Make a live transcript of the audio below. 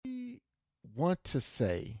want to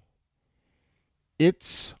say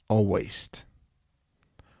it's a waste.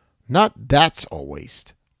 Not that's a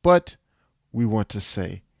waste, but we want to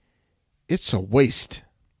say it's a waste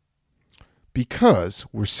because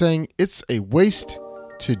we're saying it's a waste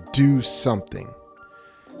to do something.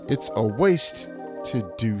 It's a waste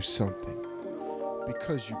to do something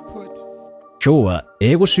because you put 今日は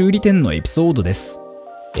英語修理店のエピソードです。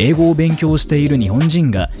英語を勉強している日本人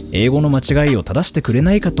が英語の間違いを正してくれ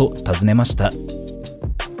ないかと尋ねました。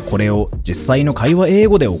これを実際の会話英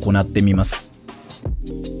語で行ってみます。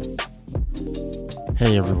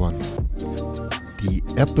Hey everyone, the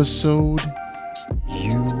episode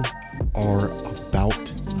you are about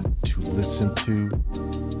to listen to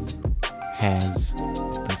has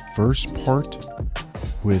the first part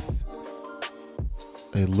with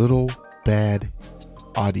a little bad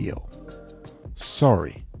audio.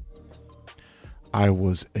 Sorry, I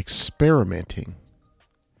was experimenting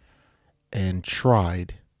and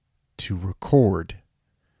tried to record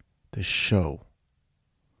the show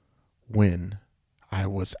when I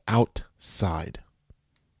was outside.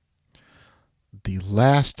 The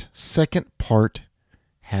last second part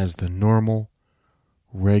has the normal,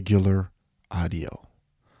 regular audio.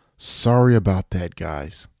 Sorry about that,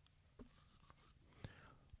 guys.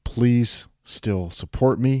 Please still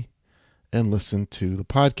support me and listen to the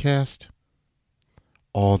podcast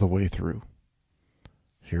all the way through.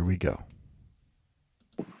 Here we go.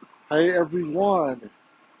 Hey everyone,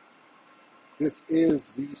 this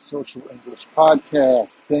is the Social English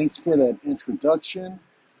Podcast. Thanks for that introduction.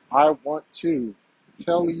 I want to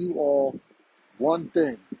tell you all one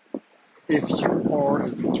thing. If you are a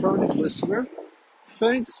returning listener,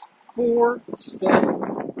 thanks for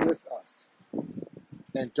staying with us.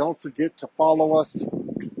 And don't forget to follow us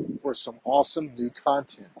for some awesome new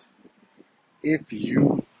content. If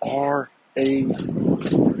you are a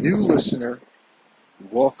new listener,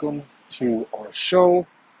 welcome to our show.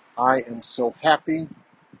 I am so happy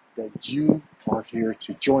that you are here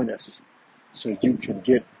to join us so you can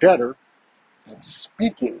get better at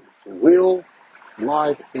speaking real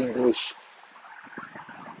live English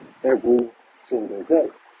every single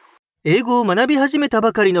day. 英語を学び始めた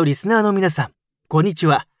ばかりのリスナーの皆さん、こんにち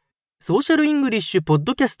は。ソーシャルイングリッシュポッ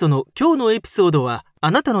ドキャストの今日のエピソードはあ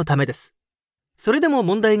なたのためです。それでも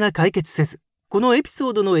問題が解決せず、このエピソ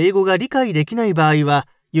ードの英語が理解できない場合は、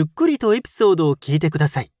ゆっくりとエピソードを聞いてくだ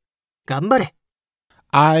さい。頑張れ。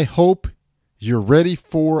I hope you're ready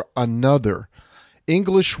for another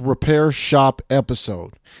English Repair Shop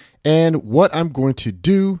episode. And what I'm going to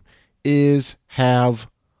do is have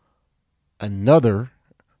another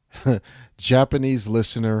Japanese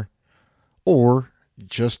listener or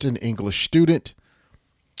just an English student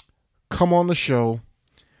come on the show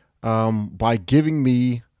by giving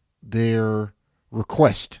me their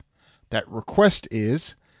request. That request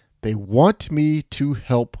is they want me to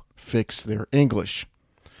help fix their English.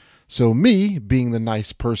 So me, being the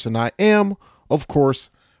nice person I am, of course,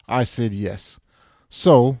 I said yes.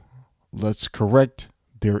 So let's correct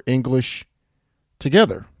their English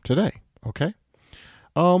together today, okay?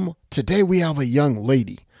 Today we have a young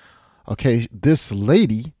lady. Okay, this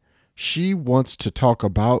lady, she wants to talk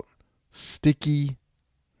about sticky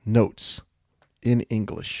notes in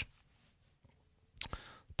English.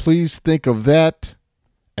 Please think of that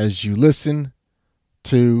as you listen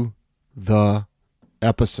to the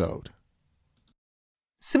episode.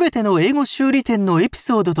 すべての英語修理店のエピ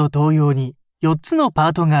ソードと同様に4つのパ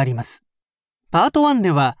ートがあります。パート1で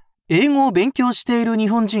は英語を勉強している日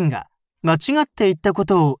本人が間違って言ったこ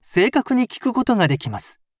とを正確に聞くことができま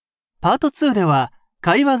す。パート2では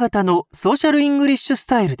会話型のソーシャルイングリッシュス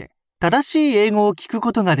タイルで正しい英語を聞く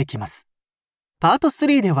ことができます。パート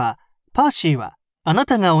3ではパーシーはあな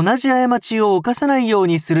たが同じ過ちを犯さないよう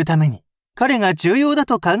にするために彼が重要だ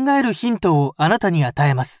と考えるヒントをあなたに与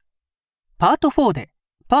えます。パート4で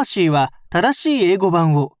パーシーは正しい英語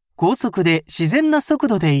版を高速で自然な速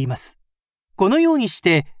度で言います。このようにし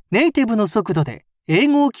てネイティブの速度で英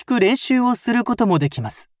語を聞く練習をすることもできま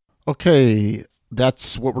す。Okay,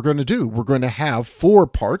 that's what we're going to do. We're going to have 4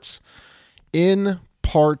 parts. In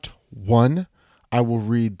part 1, I will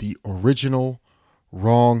read the original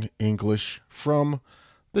wrong English from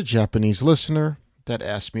the Japanese listener that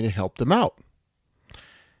asked me to help them out.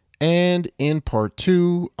 And in part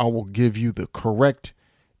 2, I will give you the correct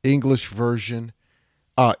English version,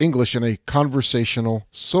 English in a conversational,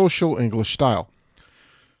 social English style.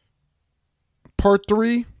 Part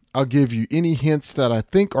 3, I'll give you any hints that I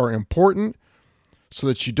think are important so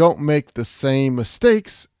that you don't make the same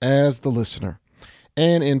mistakes as the listener.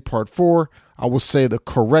 And in part 4, I will say the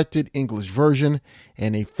corrected English version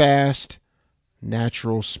in a fast,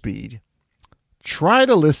 natural speed. try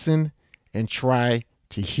to listen and try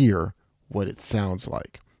to hear what it sounds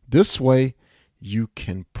like. This way, you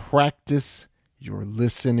can practice your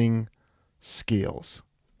listening skills.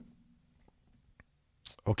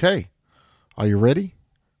 Okay, are you ready?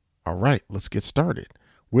 All right, let's get started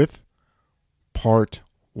with part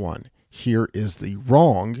 1. Here is the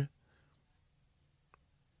wrong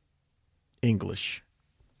English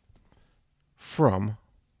from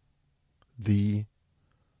the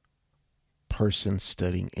person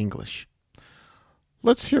studying English.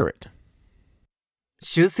 Let's hear it.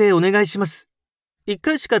 修正お願いします。一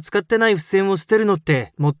回しか使ってない付箋を捨てるのっ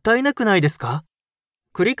てもったいなくないですか？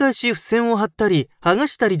繰り返し付箋を貼ったり剥が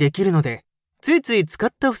したりできるので、ついつい使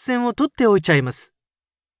った付箋を取っておいちゃいます。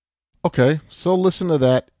Okay, so listen to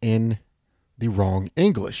that in the wrong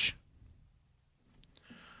English.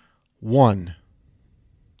 1.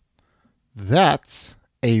 That's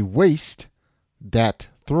a waste that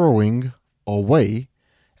throwing away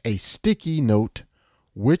a sticky note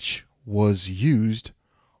which was used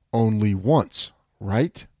only once,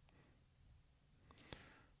 right?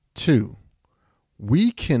 2.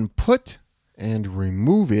 We can put and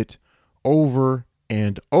remove it over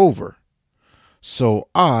and over. So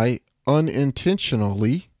I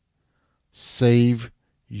unintentionally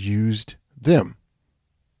used them.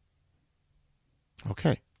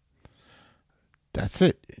 Okay. That's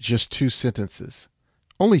it. Just 2 sentences.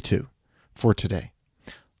 Only 2 for today.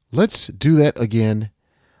 Let's do that again.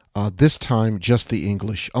 This time, just the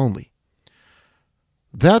English only.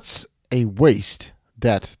 That's a waste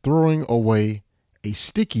that throwing away a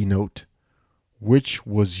sticky note which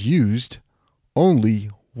was used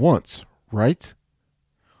only once, right?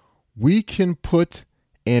 We can put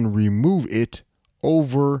and remove it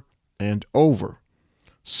over and over.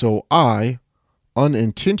 So I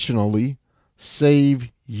unintentionally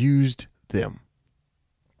used them.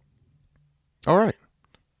 All right.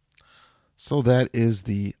 So that is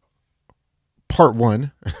the part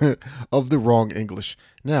 1 of the wrong English.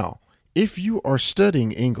 Now, if you are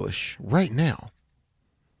studying English right now,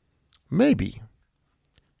 maybe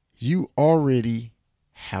you already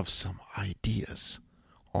have some ideas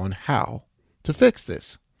on how to fix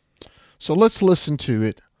this. So let's listen to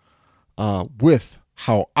it with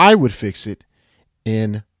how I would fix it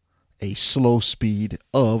in a slow speed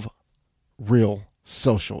of real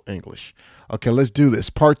social English. Okay, let's do this.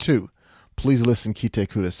 Part 2. Please listen, kite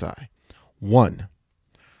kudasai. 1.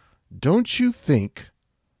 Don't you think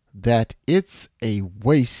that it's a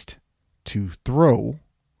waste to throw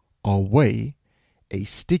away a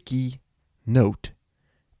sticky note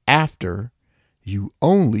after you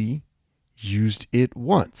only used it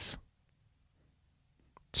once?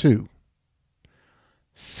 2.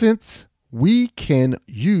 Since we can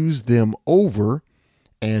use them over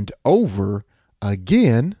and over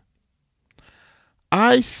again,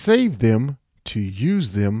 I save them to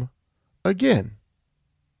use them again.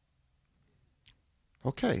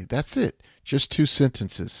 Okay, that's it. Just 2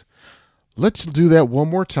 sentences. Let's do that one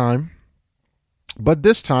more time. But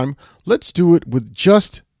this time, let's do it with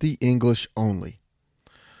just the English only.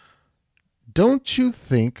 Don't you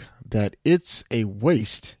think that it's a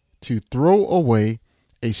waste to throw away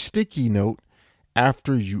a sticky note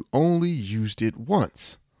after you only used it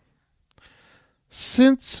once?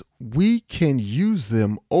 Since we can use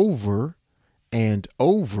them over and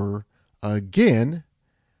over again,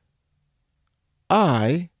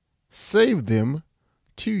 I save them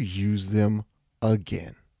to use them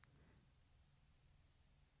again.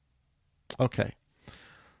 Okay,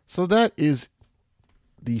 so that is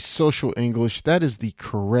the social English. That is the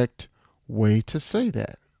correct way to say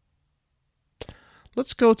that.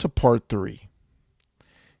 Let's go to part 3.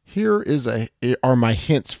 Here are my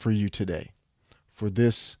hints for you today for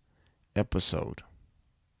this episode.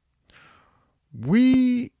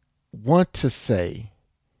 We want to say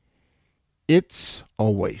it's a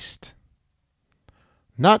waste.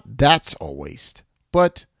 Not that's a waste,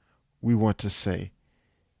 but we want to say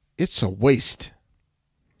it's a waste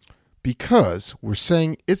because we're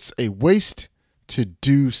saying it's a waste to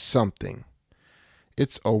do something.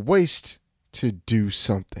 It's a waste to do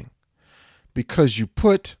something because you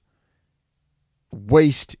put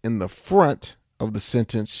waste in the front of the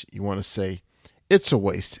sentence. You want to say it's a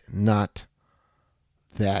waste, not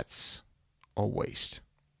that's a waste.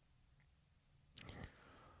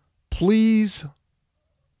 Please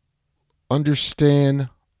understand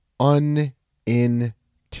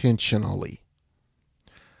unintentionally.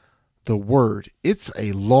 The word, it's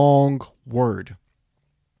a long word.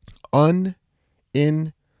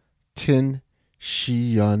 Unintentionally.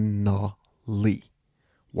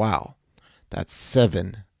 Wow. That's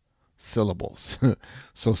 7 syllables.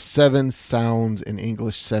 So 7 sounds in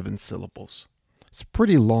English, 7 syllables. It's a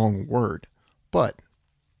pretty long word, but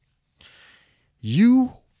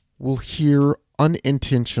you will hear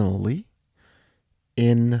unintentionally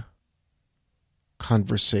in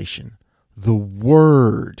conversation. The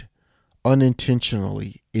word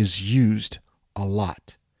unintentionally is used a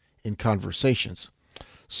lot in conversations.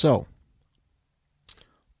 So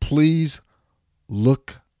please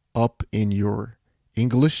look up in your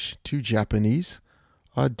English to Japanese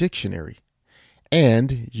dictionary.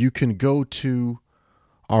 And you can go to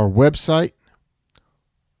our website,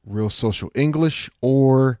 Real Social English,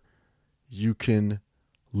 or you can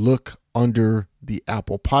look under the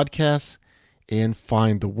Apple Podcasts and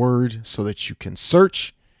find the word so that you can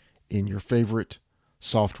search in your favorite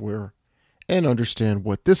software and understand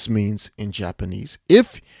what this means in Japanese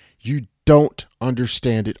if you don't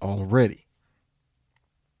understand it already.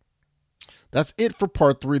 That's it for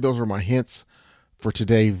part 3. Those are my hints for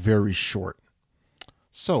today, very short.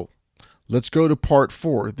 So let's go to part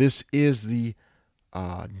 4. This is the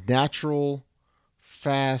natural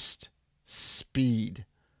fast speed.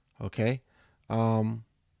 Okay. So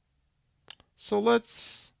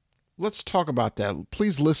let's talk about that.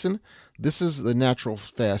 Please listen. This is the natural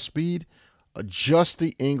fast speed. Just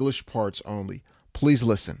the English parts only. Please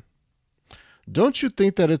listen. Don't you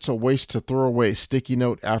think that it's a waste to throw away a sticky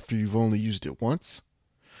note after you've only used it once?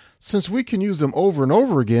 Since we can use them over and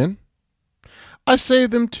over again, I say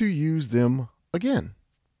them to use them again.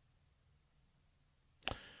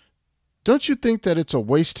 Don't you think that it's a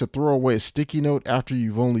waste to throw away a sticky note after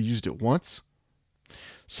you've only used it once?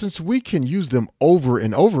 Since we can use them over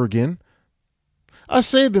and over again, I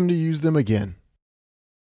say them to use them again.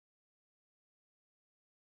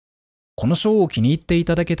 このショーを気に入ってい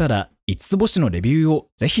ただけたら、5つ星のレビュー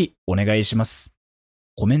をぜひお願いします。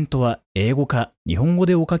コメントは英語か日本語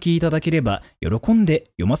でお書きいただければ喜ん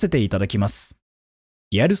で読ませていただきます。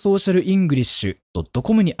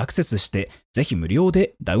realsocialenglish.com にアクセスしてぜひ無料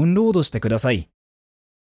でダウンロードしてください。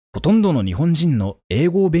ほとんどの日本人の英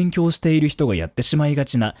語を勉強している人がやってしまいが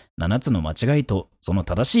ちな7つの間違いとその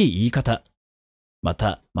正しい言い方。ま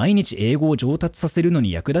た、毎日英語を上達させるの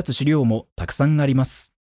に役立つ資料もたくさんありま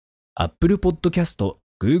す。Apple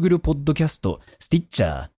Podcast、Google Podcast、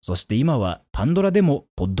Stitcher、そして今はパンドラでも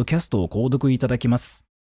ポッドキャストを購読いただきます。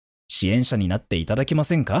支援者になっていただけま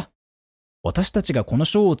せんか？私たちがこの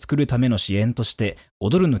ショーを作るための支援として5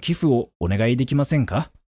ドルの寄付をお願いできませんか？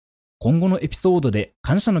今後のエピソードで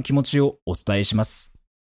感謝の気持ちをお伝えします。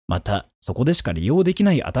また、そこでしか利用でき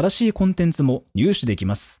ない新しいコンテンツも入手でき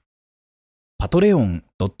ます。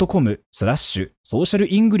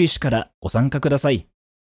patreon.com/socialenglish からご参加ください。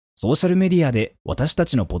ソーシャルメディアで私た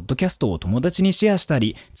ちのポッドキャストを友達にシェアした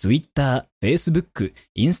り、Twitter、Facebook、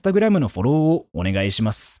Instagram のフォローをお願いし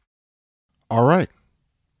ます。All right.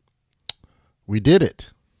 We did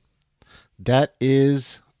it. That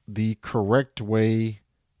is the correct way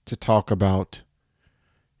to talk about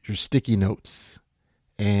your sticky notes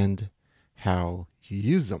and how you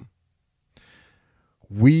use them.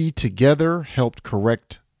 We together helped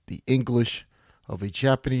correct the English of a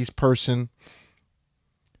Japanese person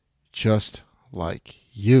just like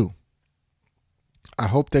you. I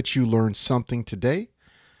hope that you learned something today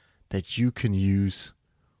that you can use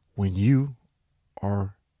when you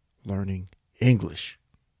are learning English.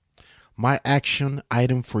 My action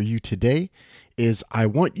item for you today is I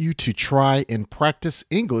want you to try and practice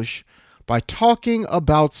English by talking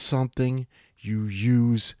about something you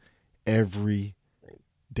use every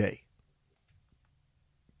day.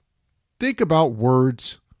 Think about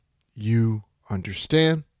words you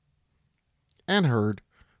understand and heard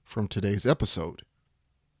from today's episode.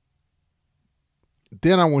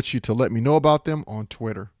 Then I want you to let me know about them on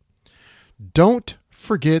Twitter. Don't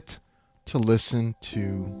forget to listen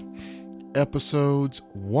to episodes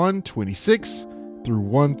 126 through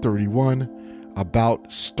 131 about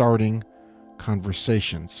starting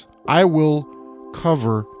conversations. I will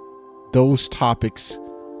cover those topics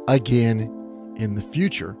again in the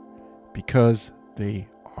future because they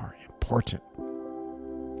are important.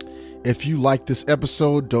 If you like this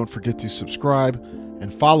episode, don't forget to subscribe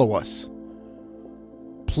and follow us.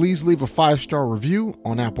 Please leave a 5-star review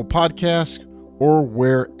on Apple Podcasts or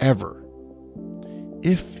wherever.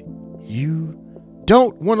 If you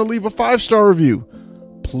don't want to leave a 5-star review,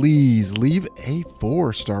 please leave a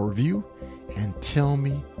 4-star review and tell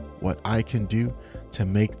me what I can do to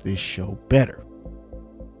make this show better.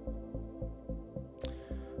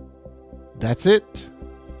 That's it.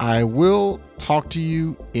 I will talk to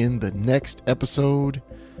you in the next episode.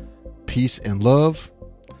 Peace and love.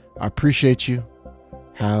 I appreciate you.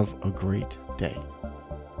 Have a great day.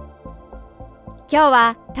 今日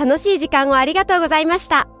は楽しい時間をありがとうございまし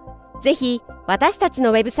た。ぜひ私たち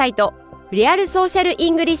のウェブサイト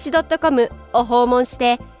realsocialenglish.com を訪問し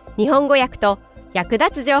て日本語訳と役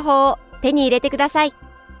立つ情報を手に入れてください。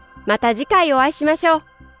また次回お会いしましょう。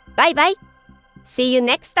バイバイ。See you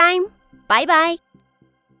next time. Bye bye.